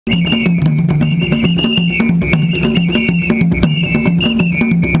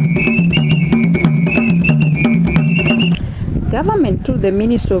Government, through the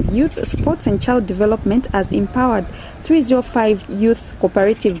Ministry of Youth, Sports and Child Development, has empowered 305 youth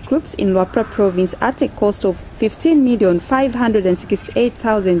cooperative groups in Luapula province at a cost of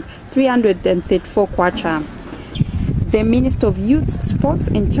 15,568,334 kwacha. The Minister of Youth, Sports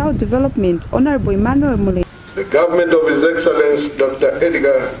and Child Development, Honorable Emmanuel Mulenga. The government of His Excellency Dr.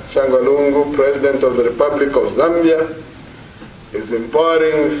 Edgar Changwa, President of the Republic of Zambia, is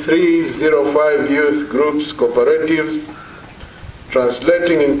empowering 305 youth groups, cooperatives,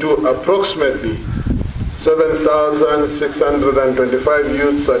 translating into approximately 7,625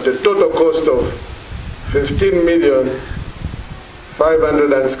 youths at a total cost of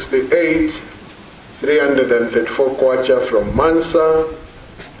 15,568,334 kwacha from Mansa,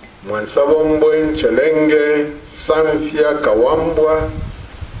 Mwansabombo, Chelenge, Samfia, Kawambwa,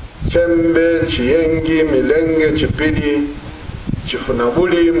 Chembe, Chiengi, Milenge, Chipidi,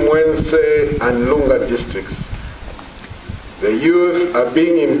 Chifunabuli, Mwense, and Lunga districts. The youth are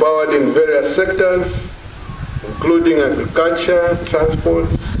being empowered in various sectors, including agriculture, transport,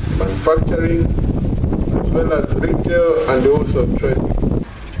 manufacturing, as well as retail and also trading.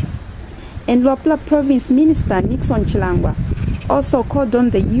 And Luapula Province Minister Nickson Chilangwa also called on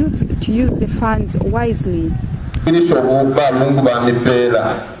the youth to use the funds wisely.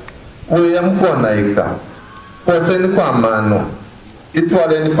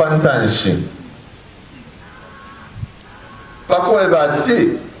 Pakwe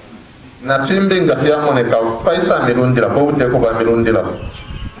bati na fimbinga fyamoneka paisa mirundira ko buteko ba mirundira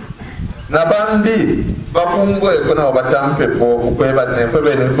na bandi bakungwe kona batampe po kweba ne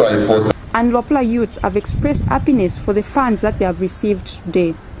kwebene kwa iposa. And Luapula youths have expressed happiness for the funds that they have received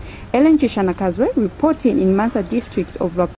today. Ellen Shanakazwe reporting in Mansa district of Luapula.